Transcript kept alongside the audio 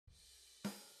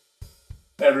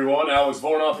Hey everyone, Alex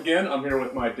Vornoff again. I'm here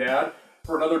with my dad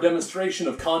for another demonstration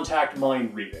of contact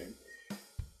mind reading.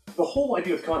 The whole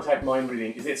idea with contact mind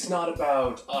reading is it's not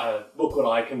about, look what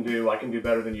I can do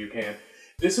better than you can.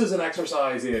 This is an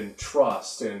exercise in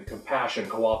trust and compassion,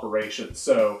 cooperation,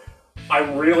 so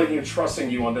I'm really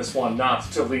trusting you on this one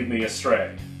not to lead me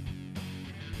astray.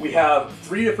 We have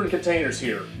 3 different containers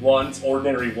here. One's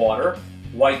ordinary water,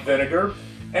 white vinegar,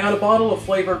 and a bottle of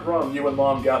flavored rum you and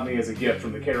Mom got me as a gift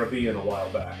from the Caribbean a while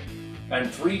back.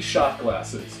 And 3 shot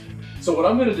glasses. So what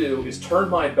I'm going to do is turn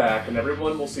my back, and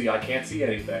everyone will see I can't see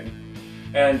anything,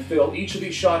 and fill each of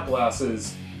these shot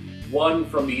glasses, one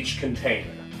from each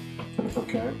container.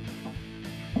 Okay.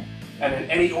 And in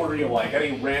any order you like,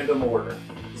 any random order,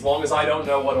 as long as I don't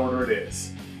know what order it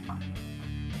is.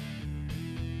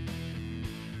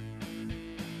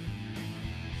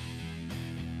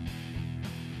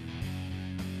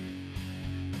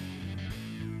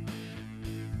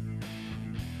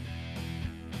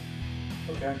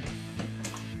 Okay.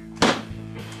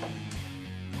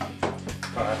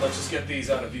 Alright, let's just get these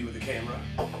out of view with the camera.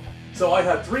 So I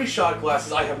have 3 shot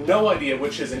glasses. I have no idea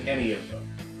which is in any of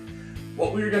them.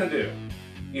 What we're going to do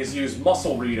is use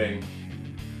muscle reading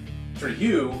for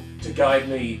you to guide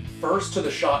me first to the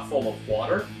shot full of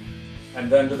water and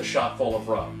then to the shot full of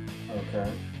rum.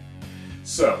 Okay.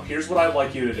 So here's what I'd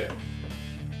like you to do.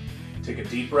 Take a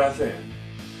deep breath in.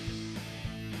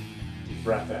 Deep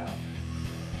breath out.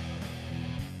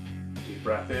 Deep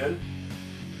breath in.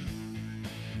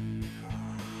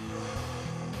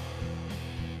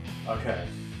 Okay.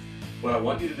 What I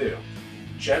want you to do,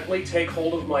 gently take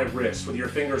hold of my wrist with your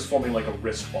fingers forming like a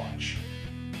wristwatch.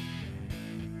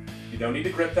 You don't need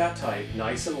to grip that tight,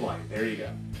 nice and light. There you go.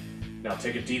 Now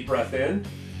take a deep breath in,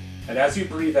 and as you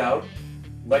breathe out,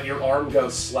 let your arm go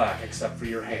slack except for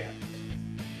your hand.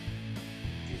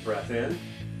 Deep breath in,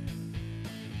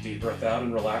 deep breath out,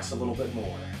 and relax a little bit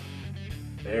more.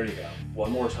 There you go.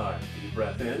 One more time. Deep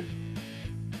breath in,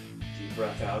 deep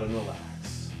breath out, and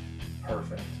relax.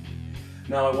 Perfect.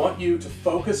 Now I want you to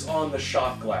focus on the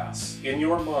shot glass in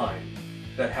your mind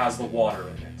that has the water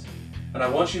in it. And I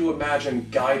want you to imagine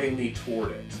guiding me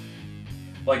toward it.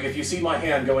 Like if you see my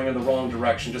hand going in the wrong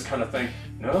direction, just kind of think,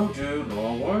 no dude,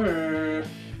 wrong way.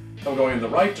 If I'm going in the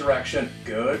right direction,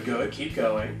 good, good, keep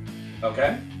going.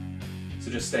 Okay?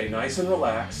 So just stay nice and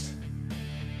relaxed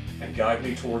and guide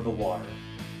me toward the water.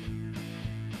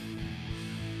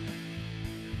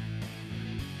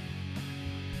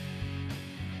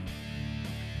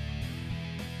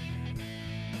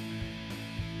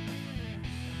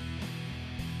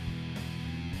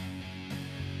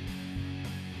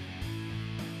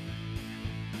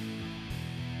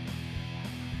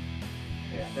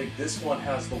 I think this one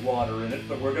has the water in it,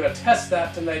 but we're going to test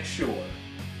that to make sure.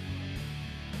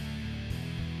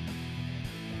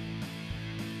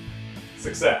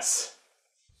 Success.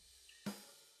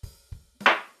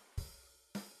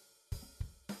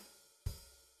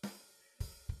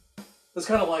 It's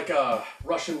kind of like a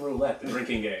Russian roulette, the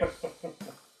drinking game.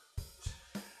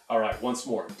 All right, once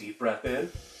more. Deep breath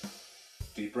in,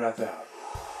 deep breath out.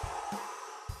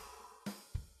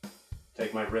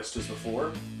 Take my wrist as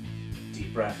before.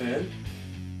 Deep breath in,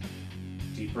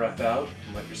 deep breath out,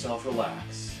 and let yourself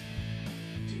relax.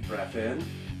 Deep breath in,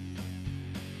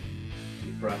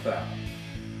 deep breath out.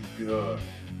 Good.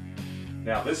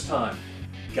 Now this time,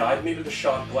 guide me to the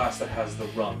shot glass that has the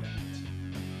rum in it.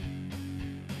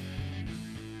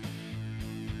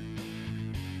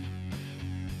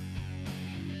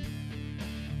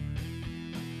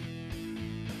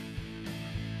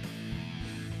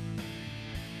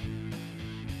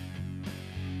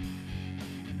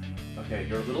 Okay,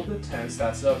 you're a little bit tense,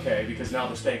 that's okay, because now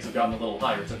the stakes have gotten a little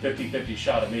higher. It's a 50-50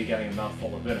 shot of me getting a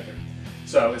mouthful of vinegar.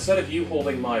 So instead of you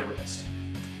holding my wrist,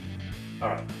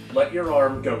 alright, let your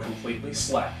arm go completely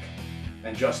slack,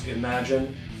 and just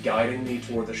imagine guiding me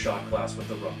toward the shot glass with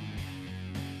the rum.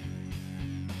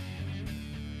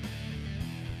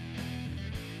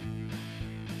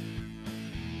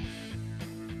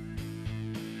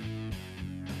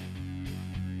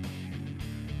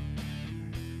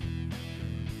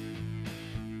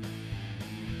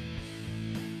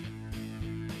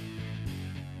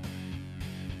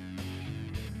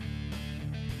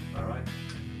 Alright,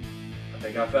 I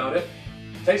think I found it.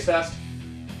 Taste test.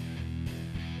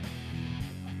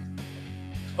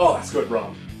 Oh, that's good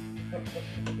rum.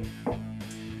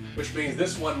 Which means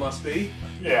this one must be...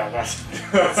 Yeah, that's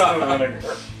the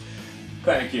vinegar.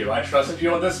 Thank you. I trusted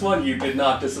you on this one. You did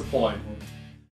not disappoint.